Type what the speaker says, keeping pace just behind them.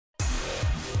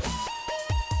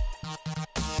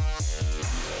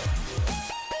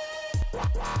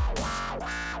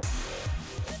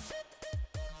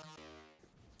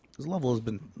This level has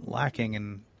been lacking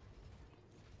in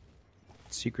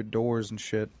secret doors and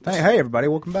shit. Hey, everybody,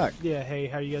 welcome back. Yeah, hey,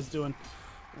 how you guys doing?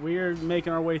 We're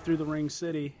making our way through the Ring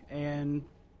City, and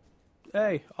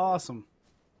hey, awesome.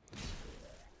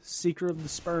 Seeker of the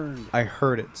Spurned. I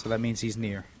heard it, so that means he's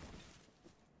near.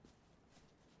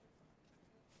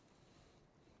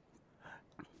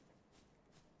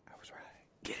 I was right.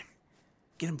 Get him.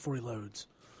 Get him before he loads.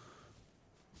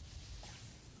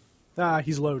 Ah,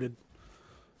 he's loaded.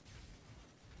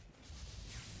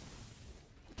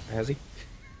 Has he?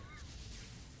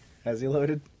 Has he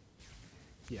loaded?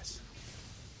 Yes.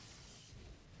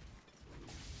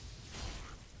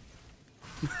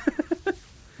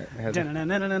 Has he?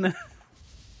 Da-na-na-na-na-na.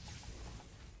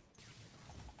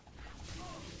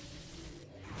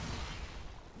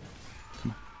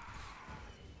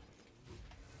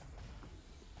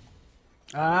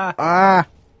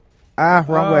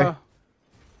 Wrong way.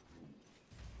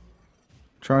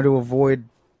 Trying to avoid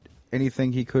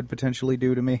anything he could potentially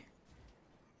do to me.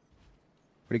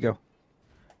 Where'd he go?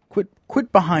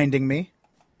 Quit behinding me.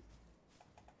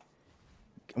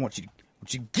 I want you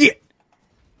to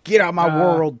get out of my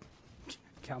world.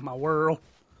 Get out of my world.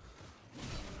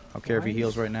 I don't care if he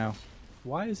heals right now.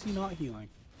 Why is he not healing?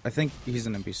 I think he's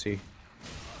an NPC.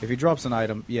 If he drops an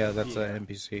item, yeah, that's an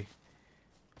NPC.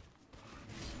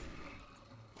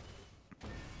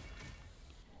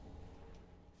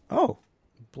 Oh.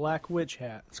 Black witch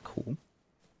hat. That's cool.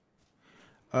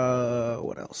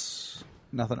 What else?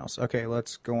 Nothing else. Okay,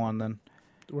 let's go on then.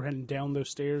 We're heading down those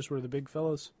stairs where the big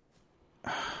fellas.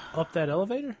 Up that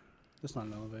elevator? That's not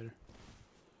an elevator.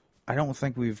 I don't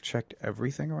think we've checked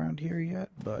everything around here yet,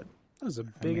 but that was a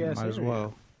big ass might area. as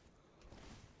well.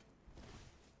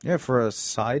 Yeah, for a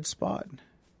side spot.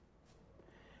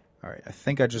 Alright, I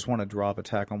think I just want to drop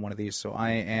attack on one of these, so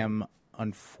I am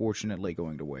unfortunately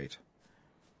going to wait.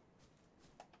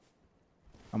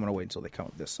 I'm going to wait until they come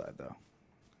up this side, though.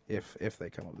 If they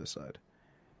come up this side.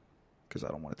 Because I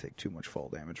don't want to take too much fall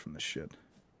damage from this shit.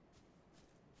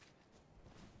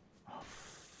 Oh,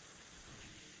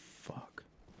 fuck.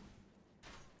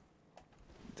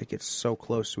 They get so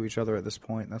close to each other at this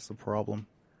point. That's the problem.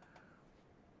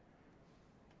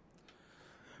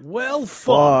 Well,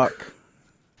 fuck.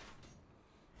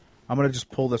 I'm going to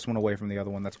just pull this one away from the other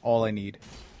one. That's all I need.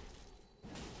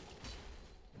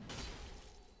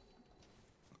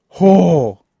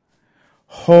 Oh,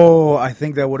 I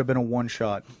think that would have been a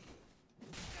one-shot.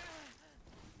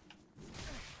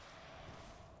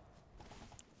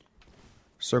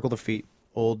 Circle the feet.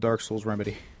 Old Dark Souls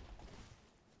remedy.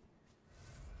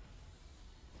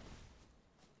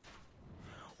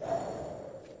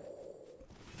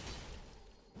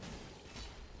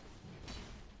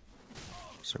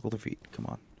 Circle the feet. Come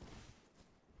on.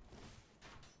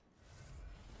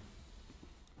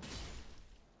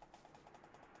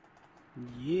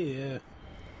 Yeah.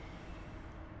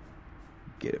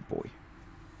 Get it, boy.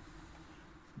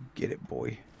 Get it,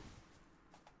 boy.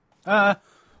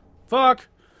 Fuck.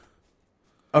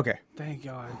 Okay. Thank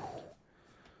God.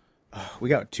 We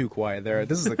got too quiet there.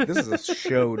 This is a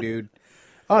show, dude.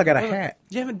 Oh, I got a hat.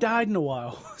 You haven't died in a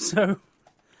while, so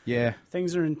Yeah.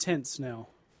 things are intense now.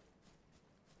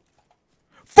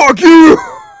 Fuck you!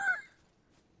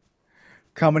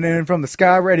 Coming in from the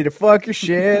sky, ready to fuck your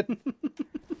shit.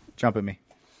 Jump at me.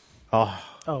 Oh.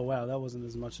 Oh, wow, that wasn't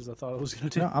as much as I thought it was going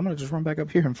to do. No, I'm going to just run back up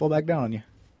here and fall back down on you.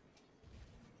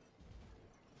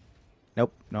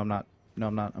 Nope. No, I'm not. No,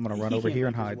 I'm not. I'm going to run over here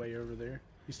and hide. Way over there.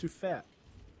 He's too fat.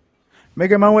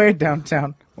 Making my way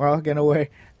downtown. We're all getting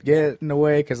away. Getting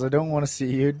away because I don't want to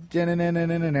see you.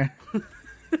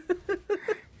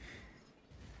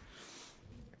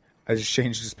 I just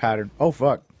changed his pattern. Oh,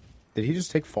 fuck. Did he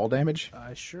just take fall damage?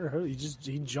 I sure hope.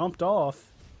 He jumped off.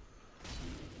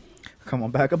 Come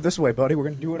on back up this way, buddy. We're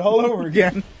going to do it all over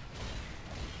again.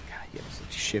 God, you have such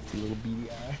a shifty little beady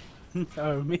eye.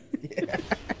 Oh, me? Yeah.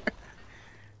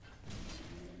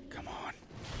 Come on.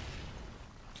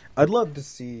 I'd love to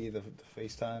see the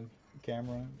FaceTime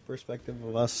camera perspective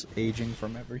of us aging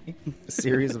from every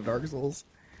series of Dark Souls.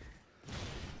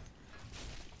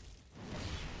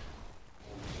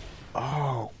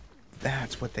 Oh,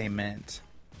 that's what they meant.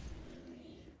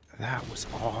 That was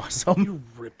awesome. You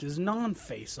ripped his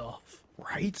non-face off.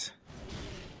 Right?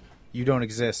 You don't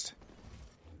exist.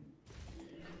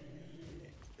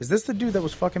 Is this the dude that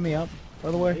was fucking me up, by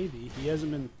the way? Maybe. He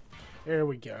hasn't been... There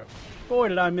we go. Boy,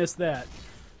 did I miss that.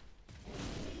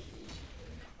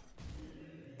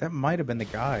 That might have been the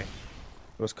guy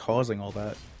that was causing all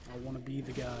that. I want to be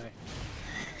the guy.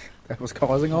 That was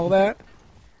causing all that?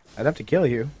 I'd have to kill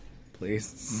you.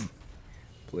 Please.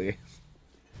 Please.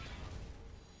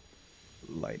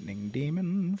 Lightning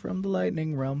demon from the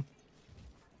lightning realm.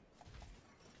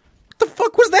 What the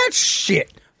fuck was that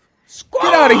shit? Squad!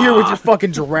 Get out of here with your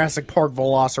fucking Jurassic Park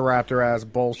Velociraptor ass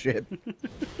bullshit.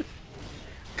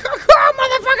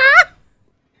 Motherfucker!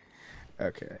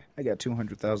 Okay, I got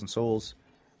 200,000 souls.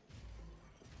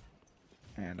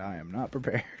 And I am not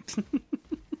prepared.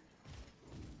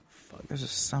 Fuck, there's a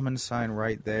summon sign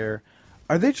right there.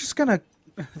 Are they just gonna...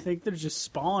 I think they're just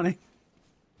spawning.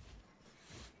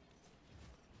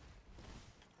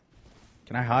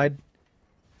 Can I hide?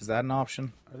 Is that an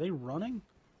option? Are they running?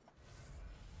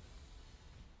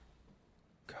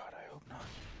 God, I hope not.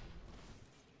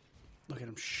 Look at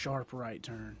him, sharp right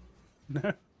turn.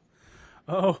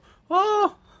 Oh,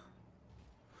 oh!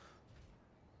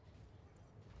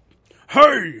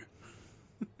 Hey!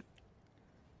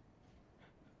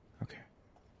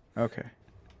 Okay.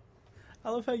 I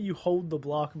love how you hold the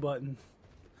block button.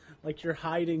 Like you're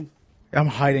hiding. I'm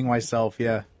hiding myself,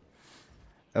 yeah.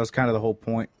 That was kind of the whole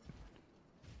point.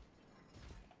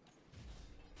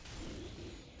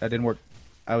 That didn't work.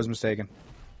 I was mistaken.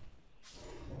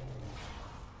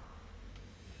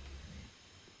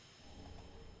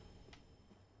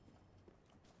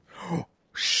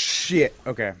 Shit.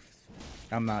 Okay.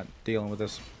 I'm not dealing with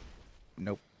this.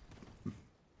 Nope.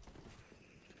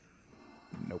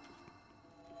 Nope.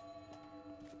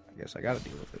 I guess I gotta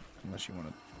deal with it. Unless you want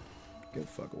to get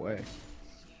the fuck away.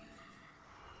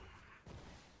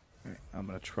 Alright, I'm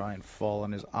gonna try and fall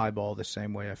on his eyeball the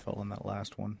same way I fell on that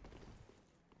last one.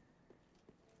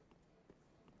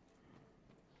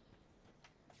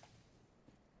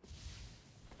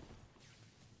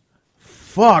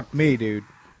 Fuck me, dude.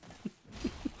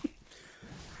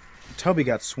 Tubby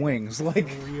got swings, like...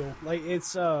 For real. Like,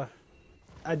 it's, I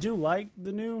do like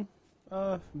the new,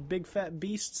 big fat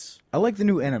beasts. I like the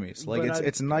new enemies. Like, But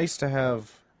it's nice to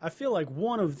have... I feel like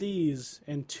one of these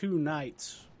and 2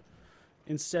 knights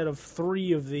instead of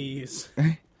 3 of these.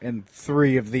 and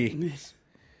 3 of these.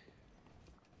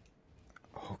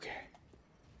 Okay.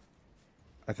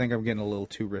 I think I'm getting a little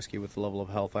too risky with the level of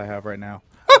health I have right now.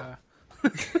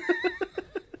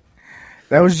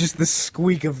 That was just the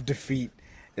squeak of defeat,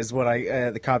 is what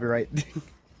the copyright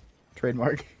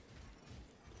trademark.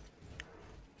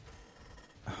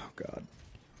 Oh, God.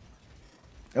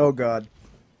 Oh, God.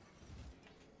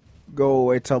 Go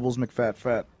away, Tubbles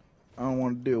McFat. I don't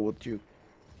want to deal with you.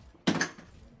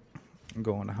 I'm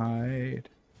going to hide.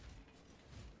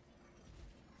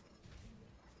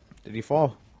 Did he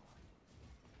fall?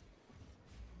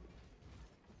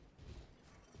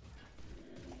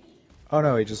 Oh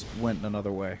no, he just went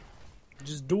another way.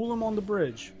 Just duel him on the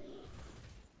bridge.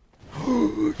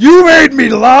 You made me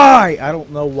lie! I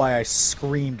don't know why I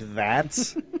screamed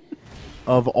that.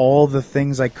 Of all the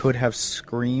things I could have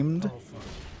screamed, Oh, fuck.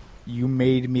 you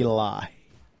made me lie.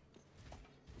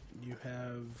 You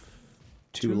have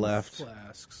 2 left.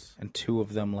 Flasks. And 2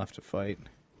 of them left to fight.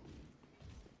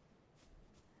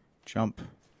 Jump.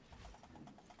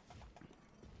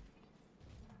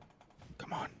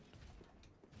 Come on.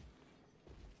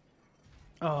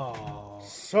 Oh,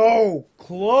 So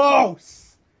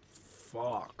close!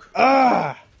 fuck.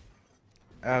 Ah!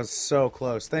 That was so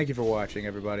close. Thank you for watching,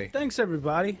 everybody. Thanks,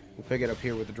 everybody. We'll pick it up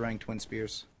here with the Drang Twin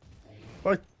Spears.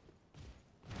 Bye.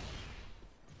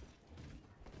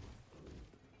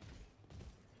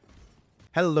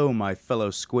 Hello, my fellow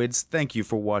squids. Thank you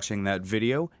for watching that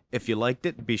video. If you liked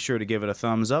it, be sure to give it a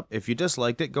thumbs up. If you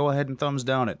disliked it, go ahead and thumbs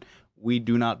down it. We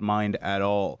do not mind at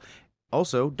all.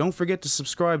 Also, don't forget to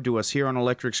subscribe to us here on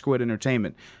Electric Squid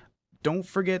Entertainment. Don't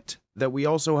forget that we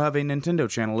also have a Nintendo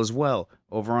channel as well,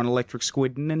 over on Electric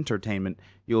Squid Entertainment.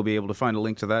 You'll be able to find a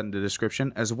link to that in the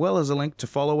description, as well as a link to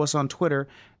follow us on Twitter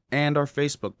and our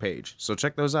Facebook page. So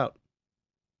check those out.